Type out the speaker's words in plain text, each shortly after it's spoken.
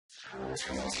What's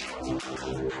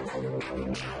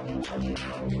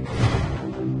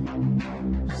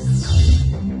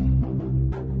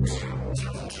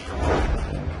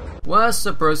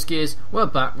up, broskies? We're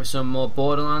back with some more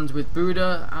Borderlands with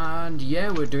Buddha, and yeah,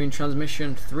 we're doing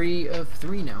transmission 3 of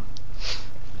 3 now.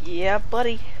 Yeah,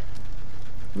 buddy.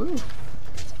 Woo.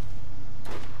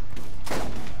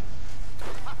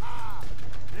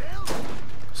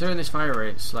 Considering this fire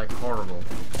rate's like horrible,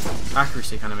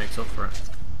 accuracy kind of makes up for it.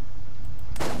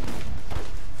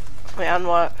 Wait, on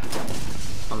what?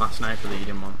 On that sniper that you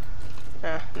didn't want.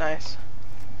 Yeah, nice.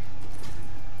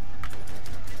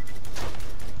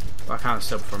 But I kind of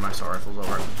still prefer my assault rifles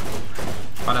over it.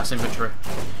 Badass infantry.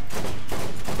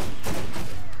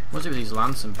 What's it with these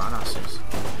lance and badasses?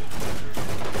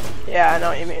 Yeah, I know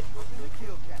what you mean.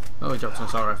 Oh, he dropped an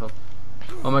assault rifle.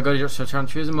 Oh my god, he dropped a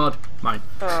transfuser mod. Mine.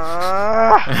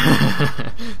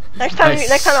 Next time,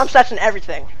 next time I'm snatching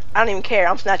everything. I don't even care.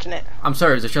 I'm snatching it. I'm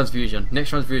sorry, it's a transfusion. Next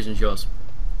transfusion's yours.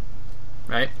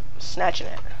 Right? Snatching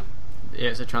it. Yeah,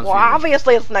 it's a transfusion. Well,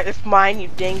 obviously it's not. It's mine. You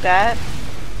dingbat.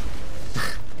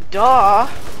 Duh.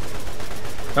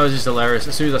 That was just hilarious.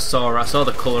 As soon as I saw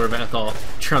the colour of it, I thought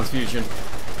transfusion,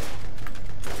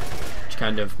 which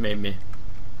kind of made me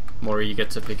more eager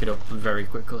to pick it up very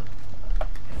quickly.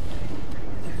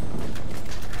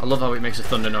 I love how it makes a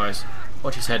thunder noise.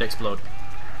 Watch his head explode.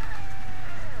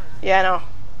 Yeah, I know.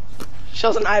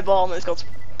 Shows an eyeball and then it goes.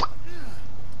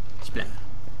 Split.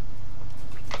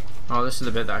 Oh, this is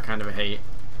the bit that I kind of hate.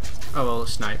 Oh well,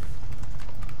 let's snipe.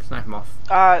 Snipe him off.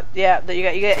 Yeah.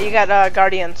 You got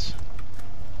guardians.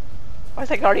 Why is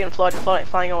that guardian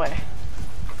flying away?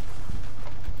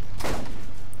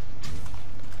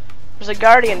 There's a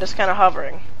guardian just kind of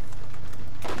hovering.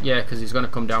 Yeah, because he's going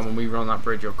to come down when we run that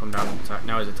bridge. He'll come down and attack.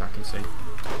 Now he's attacking. See.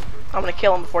 I'm gonna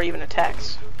kill him before he even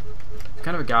attacks. There's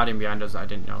kind of a guardian behind us that I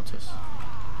didn't notice.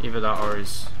 Either that or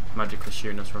he's magically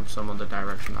shooting us from some other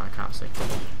direction that I can't see.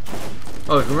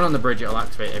 Oh, if we run on the bridge, it'll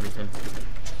activate everything.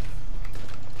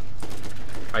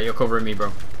 Alright, you're covering me,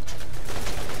 bro.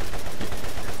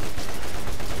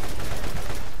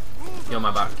 You're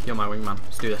my back. You're my wingman.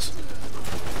 Let's do this.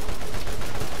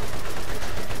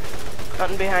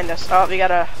 Nothing behind us. Oh, we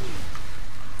got a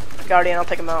guardian. I'll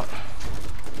take him out.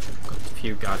 Got a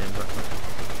few guardians left.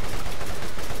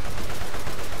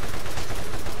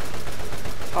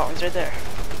 Oh, he's right there.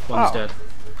 One's dead.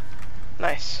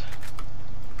 Nice.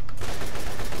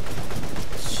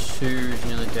 Two's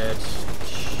nearly dead.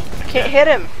 I can't hit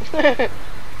him.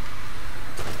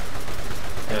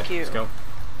 Thank you. Let's go.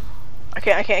 I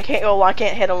can't go. I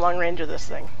can't hit him long range of this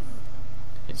thing.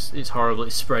 It's horrible.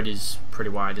 Its spread is pretty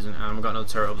wide, isn't it? And I've got another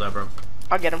turret up there, bro.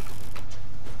 I'll get him.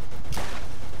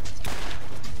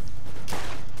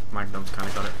 Magnum's kind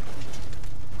of got it.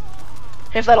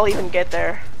 If that'll even get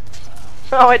there.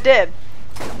 Oh, it did.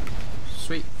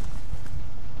 Sweet.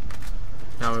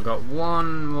 Now we've got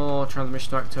one more transmission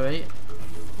to activate.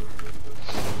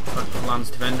 Got the Lance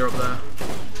Defender up there.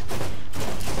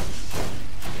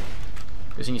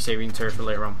 Guessing you're saving turret for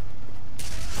later on.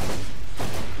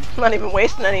 I'm not even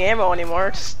wasting any ammo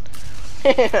anymore. Just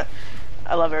I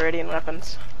love Eridian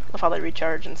weapons. Love how they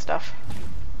recharge and stuff.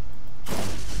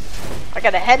 I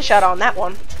got a headshot on that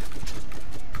one.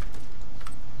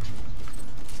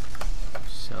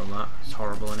 Sell that. It's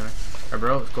horrible anyway. Alright,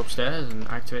 bro, let's go upstairs and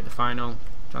activate the final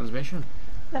transmission.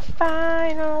 The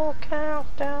final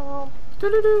countdown.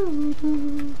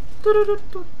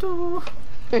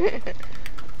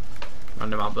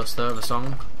 Random outburst there of a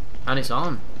song. And it's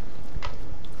on.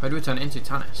 How do we turn it into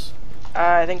Tannis?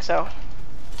 I think so.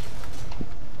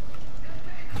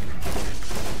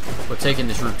 We're taking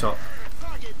this rooftop.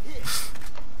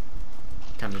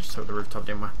 Kinda just took the rooftop,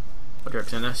 didn't we? What do you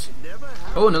reckon in this?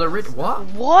 Oh, another what?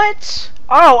 What?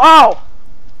 Oh!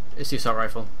 It's the assault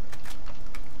rifle.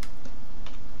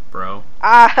 Bro.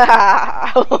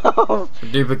 Ah!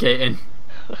 Duplicating.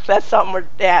 That's something we're...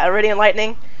 Yeah, Eridian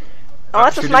lightning. Oh,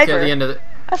 that's a sniper. At the end of the...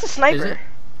 That's a sniper. Is it?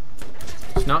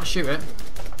 It's not. Shoot it.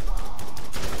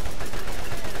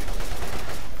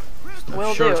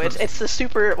 Will do. It's the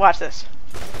super... Watch this.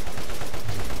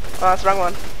 Oh, that's the wrong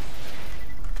one.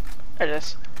 There it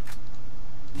is.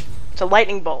 It's a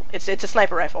lightning bolt. It's a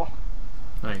sniper rifle.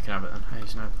 No, you can have it then. I hate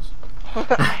snipers.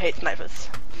 I hate snipers.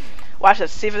 Watch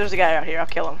this. See if there's a guy out here. I'll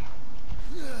kill him.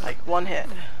 Like, one hit.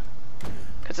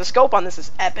 Because the scope on this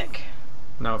is epic.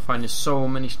 Now we're finding so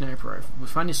many sniper rifles. We're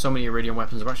finding so many Eridian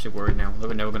weapons. I'm actually worried now that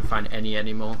we're never going to find any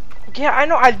anymore. Yeah, I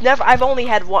know. I've only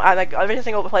had one. Like every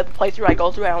single playthrough I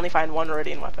go through, I only find one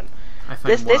Eridian weapon. I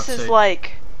find this is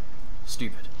like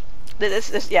stupid.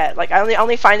 Yeah. Like I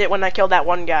only find it when I killed that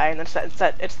one guy, and it's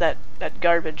that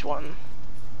garbage one.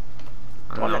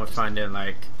 And now we're finding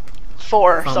like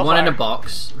 4 we found so one far. in a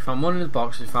box. We found one in the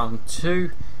box. We found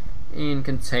 2 in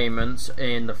containments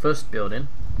in the first building.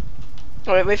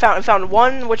 We found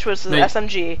one, which was the No,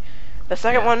 SMG. The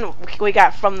second one we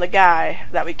got from the guy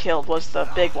that we killed was the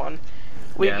big one.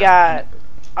 We got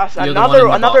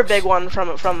another big one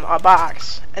from a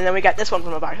box, and then we got this one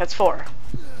from a box. That's 4.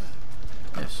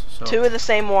 Yes. So 2 of the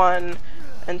same one,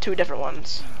 and 2 different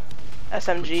ones.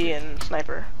 SMG and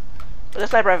sniper. But the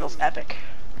sniper rifle's epic.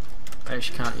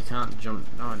 you can't jump.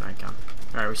 Oh, no, you can.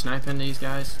 Alright, we're sniping these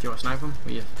guys. Do you want to snipe them?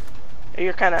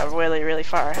 You're kind of really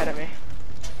far ahead of me.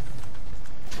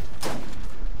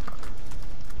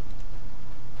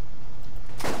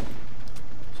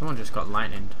 Someone just got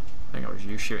lightninged. I think it was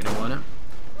you shooting him, wasn't it?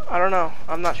 I don't know.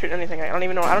 I'm not shooting anything. I don't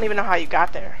even know how you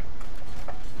got there.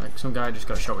 Like some guy just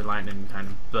got shot with lightning and kind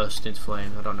of burst into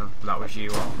flames. I don't know if that was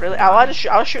you or... Really? I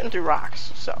was shooting through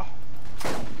rocks, so...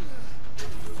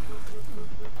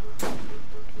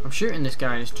 I'm shooting this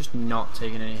guy and he's just not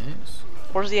taking any hits.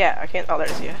 Where's he at? I can't... Oh,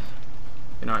 there's he. You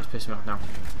know, it's pissing me off now.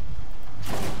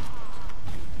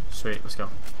 Sweet, let's go.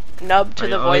 Nub to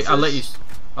the voices. I'll let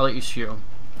you shoot him.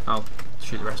 I'll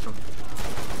shoot the rest of them.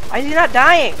 Why is he not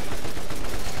dying?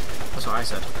 That's what I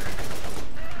said.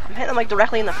 I'm hitting him like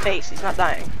directly in the face. He's not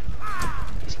dying.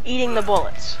 He's eating the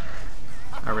bullets.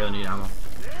 I really need ammo.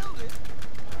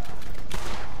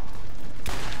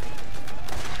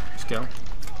 Let's go.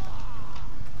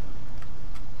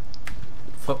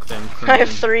 Fuck them. I have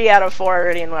 3 out of 4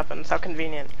 Eridian weapons. How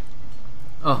convenient.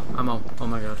 Oh, ammo. Oh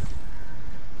my god.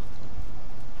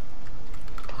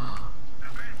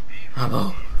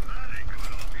 Ammo.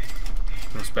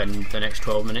 I'll spend the next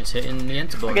 12 minutes hitting the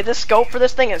enter button. Okay, this scope for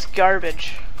this thing is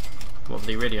garbage. What, for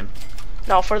the Eridian?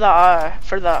 No, for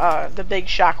the big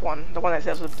shock one, the one that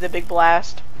says the big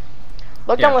blast.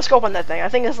 Look down the scope on that thing. I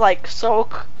think it's like so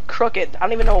crooked. I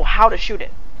don't even know how to shoot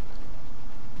it.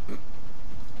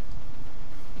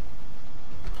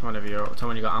 Tell me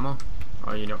when you got ammo.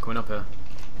 Or are you not coming up here?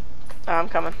 I'm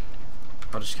coming.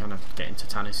 I'll just kind of get into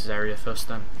Tannis' area first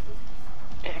then.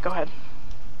 Yeah, go ahead.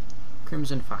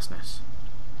 Crimson Fastness.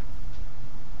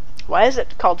 Why is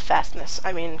it called fastness?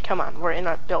 I mean, come on, we're in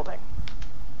a building.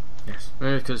 Yes,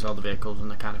 maybe because all the vehicles and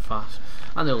they're kind of fast,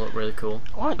 and they look really cool.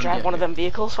 I want to drive one of them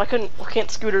vehicles. Why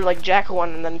can't Scooter like jack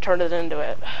one and then turn it into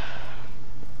it?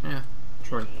 Yeah,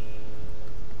 sure.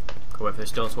 Cool. If they're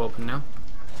still to open now,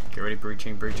 get ready.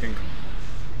 Breaching.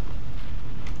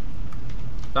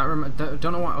 Don't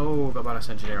know why. Oh, got a badass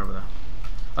engineer over there.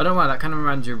 I don't know why. That kind of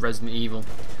reminds you of Resident Evil.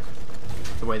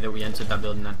 The way that we entered that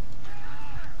building then.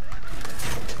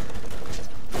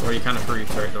 Or you kind of threw your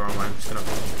turret the wrong way. I'm just gonna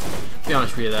be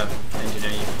honest with you there,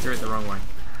 engineer. You threw it the wrong way.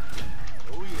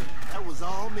 Oh yeah, that was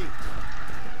all me.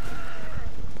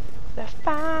 The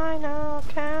final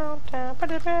countdown.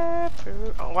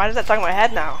 Oh, why does that stuck in my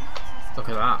head now? Look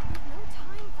at that.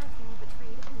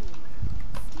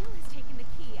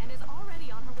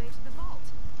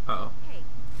 Uh oh. Hey,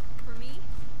 for me,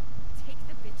 take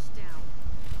the bitch down.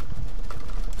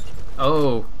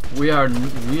 Oh, we're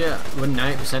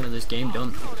 90% of this game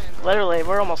done. Literally,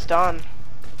 we're almost done.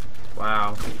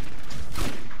 Wow.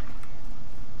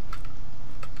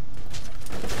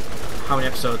 How many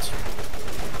episodes?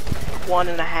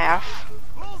 1.5,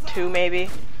 2 maybe,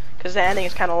 because the ending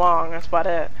is kind of long. That's about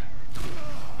it.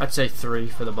 I'd say 3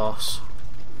 for the boss.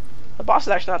 The boss is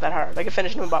actually not that hard. I can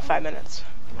finish him in about 5 minutes.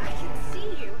 I can see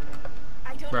you.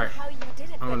 I don't Right. know how you did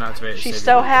it. I'm gonna activate it. She's save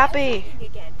so you. happy.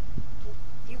 Again.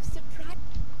 You've surprised.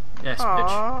 Yes, Aww.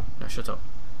 bitch. No, shut up.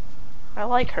 I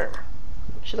like her.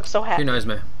 She looks so Who happy. knows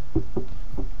me?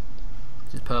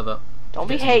 She's a pervert. Don't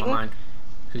be Gets into my hating. mind.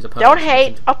 She's a pervert. Don't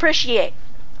hate. Appreciate.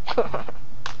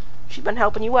 She's been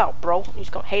helping you out, bro. You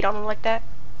just gonna hate on her like that?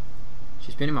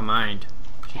 She's been in my mind.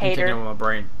 She's been Hater. taking over my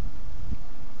brain.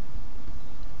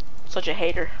 Such a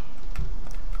hater.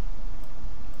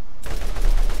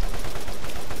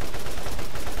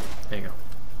 There you go.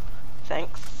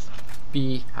 Thanks.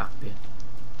 Be happy.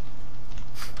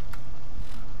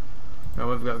 Where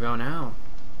we've got to go now?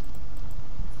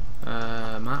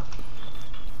 Map.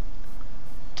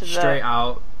 To Straight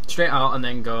out, and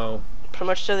then go. Pretty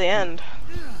much to the end.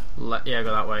 Yeah,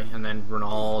 go that way, and then run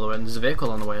all the way. And there's a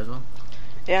vehicle on the way as well.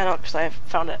 Yeah, no, because I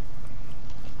found it.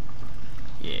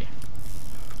 Yeah.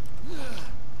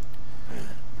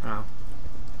 Wow.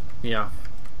 Yeah,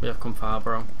 we have come far,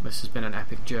 bro. This has been an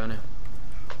epic journey.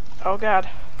 Oh god.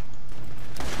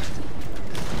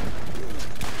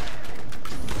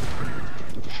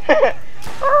 The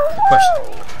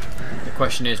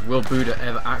question is, will Buddha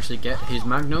ever actually get his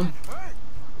Magnum?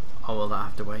 Or will that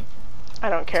have to wait? I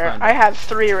don't care. Fine. I have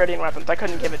 3 Eridian weapons. I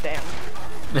couldn't give a damn.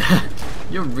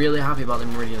 You're really happy about the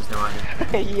Meridians now, aren't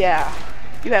you? Yeah.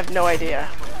 You have no idea.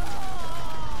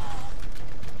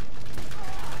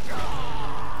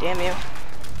 Damn you.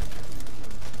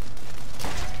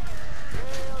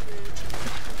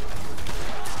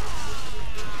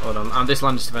 Hold on, this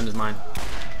Landis defender's mine.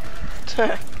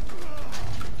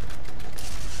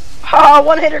 Oh,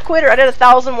 one hitter quitter. I did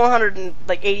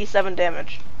 1,187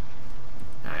 damage.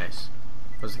 Nice.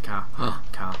 Where's the car?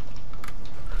 Car.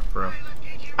 Bro.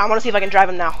 I want to see if I can drive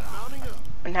him now.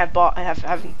 And have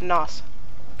NOS.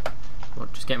 Well,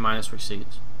 just get minus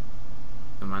receipts.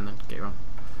 Never mind then, get your own.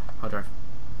 I'll drive.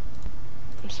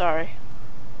 I'm sorry.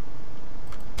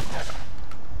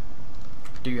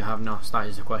 Do you have NOS? That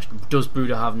is the question. Does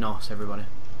Buddha have NOS, everybody?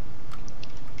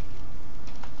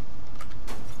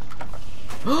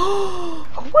 Woo!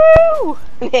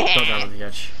 Don't drive over the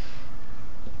edge.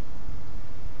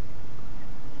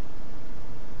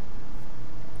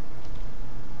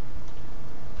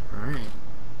 Alright.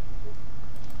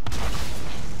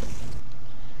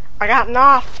 I got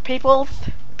NOS, people.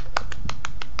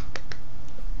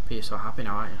 You're so happy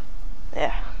now, aren't you?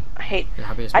 Yeah. I hate. You're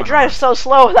happy as I one drive alive. so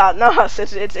slow without NOS.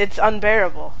 It's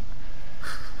unbearable.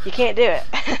 You can't do it.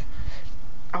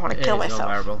 I want to kill It is myself.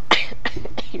 unbearable.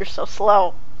 You're so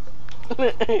slow.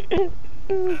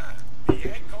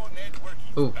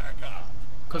 Ooh.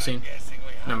 Cutscene.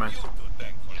 Never mind.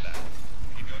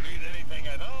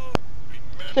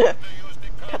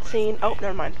 Cutscene. Oh,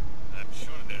 never mind. I'm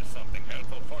sure there's something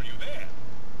helpful for you there,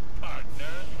 partner.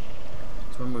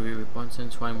 So when we once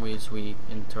since when we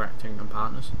interacting and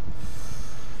partners?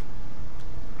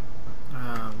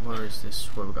 Where is this?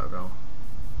 Where we gotta go?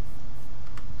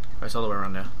 Oh, it's all the way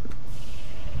around there.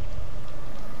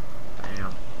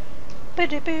 Damn.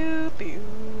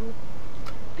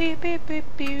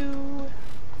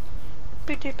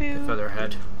 Further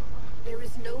ahead. There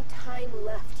is no time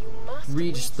left. You must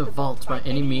Reach reach the vault by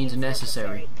any means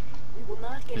necessary. We will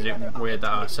not get Is it another weird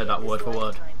that I said that word for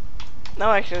word?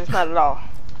 No, actually, it's not at all.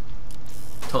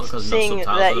 Totally because no Seeing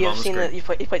subtitles that at the you've bottom seen of the that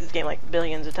screen. you've played this game like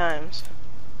billions of times.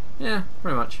 Yeah,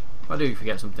 pretty much. I do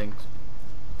forget some things.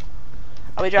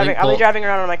 I'll be driving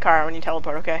around in my car when you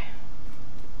teleport. Okay.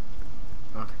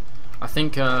 Okay. I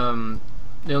think the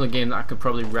only game that I could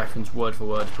probably reference word for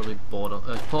word is probably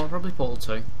probably Portal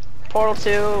 2. Portal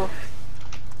 2.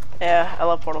 Yeah, I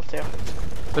love Portal 2.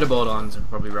 Bit of Borderlands I could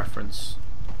probably reference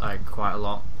like quite a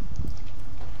lot.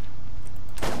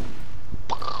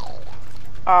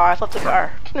 Oh, I flipped the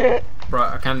car. Bro,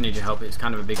 I kind of need your help. It's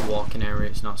kind of a big walking area.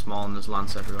 It's not small and there's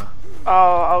lands everywhere.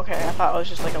 Oh, okay. I thought it was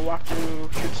just like a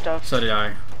walkthrough, shoot stuff. So did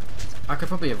I. I could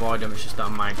probably avoid them. It's just that I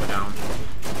might go down.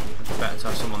 It's better to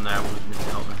have someone there with me to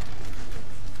help me.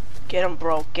 Get him,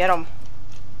 bro. Get him.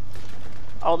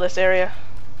 All this area.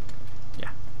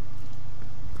 Yeah.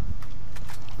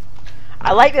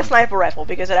 I like the sniper rifle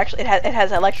because it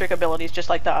has electric abilities just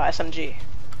like the SMG.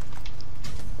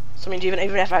 So I mean, even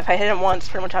if I hit him once,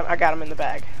 pretty much I got him in the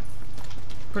bag.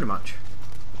 Pretty much.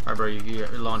 Alright, bro, you're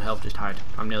low on health, just hide.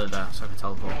 I'm nearly there, so I can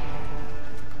teleport.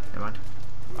 Never mind.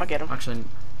 I'll get him. Actually,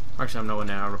 I'm nowhere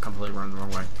near. I completely run the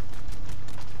wrong way.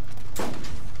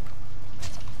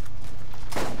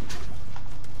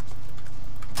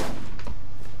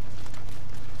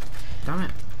 Damn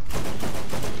it.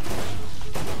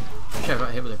 Shit, I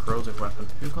got hit with a corrosive weapon.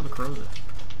 Who's got the corrosive?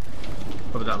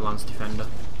 Probably that Lance Defender.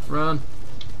 Run!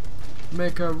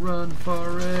 Make a run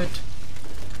for it!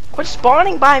 Quit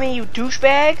spawning by me, you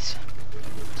douchebags!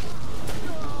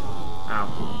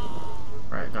 Ow.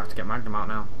 Right, I have to get Magnum out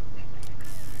now.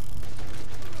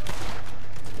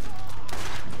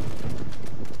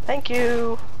 Thank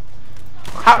you.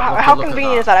 Right, How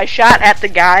convenient is that? I shot at the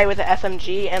guy with the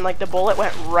SMG and like the bullet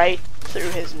went right through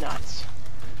his nuts.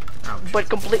 Ouch. But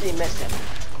completely missed him.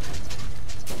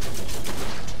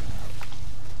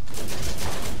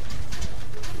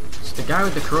 It's the guy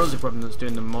with the corrosive weapon that's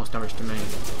doing the most damage to me.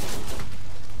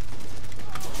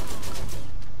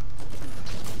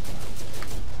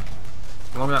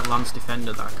 Along with that Lance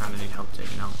Defender that I kind of need help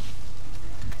taking out.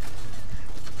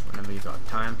 Whenever you've got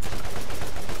time.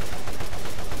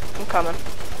 I'm coming.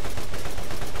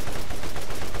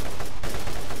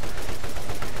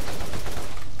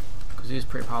 Because he is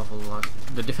pretty powerful.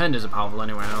 The Defenders are powerful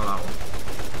anyway, I know that one.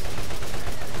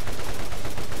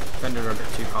 Defenders are a bit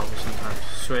too powerful sometimes.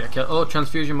 Sweet, I kill. Oh,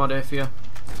 transfusion mod here for you.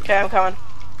 Okay, I'm coming.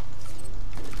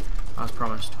 As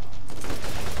promised.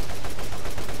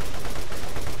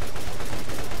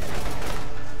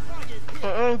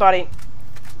 Buddy.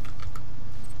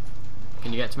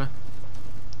 Can you get to me?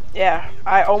 Yeah,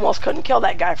 I almost couldn't kill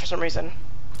that guy for some reason.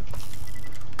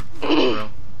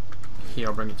 Well, here,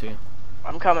 I'll bring it to you.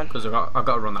 I'm coming. Because I've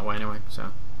got to run that way anyway,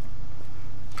 so.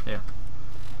 Here.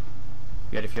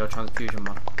 Ready for your transfusion,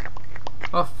 man.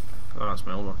 Oh, that's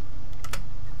my old one.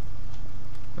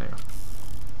 There you go.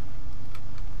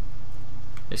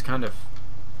 It's kind of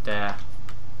there.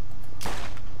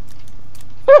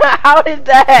 How is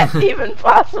that even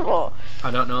possible?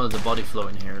 I don't know, there's a body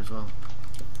floating here as well.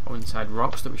 Oh, inside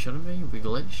rocks that we shouldn't be. We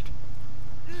glitched.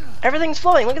 Everything's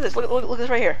flowing. Look at this. Look at this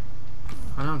right here.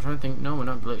 I know, I'm trying to think. No, we're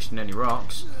not glitched in any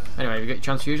rocks. Anyway, you got your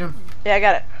transfusion? Yeah, I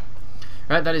got it.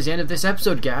 Right, that is the end of this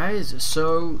episode, guys.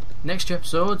 So, next 2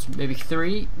 episodes, maybe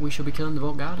 3, we shall be killing the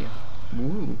Vault Guardian.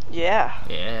 Woo. Yeah.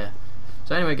 Yeah.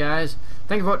 So anyway, guys,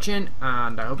 thank you for watching,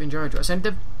 and I hope you enjoyed. What I sent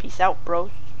them. Peace out,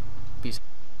 bros.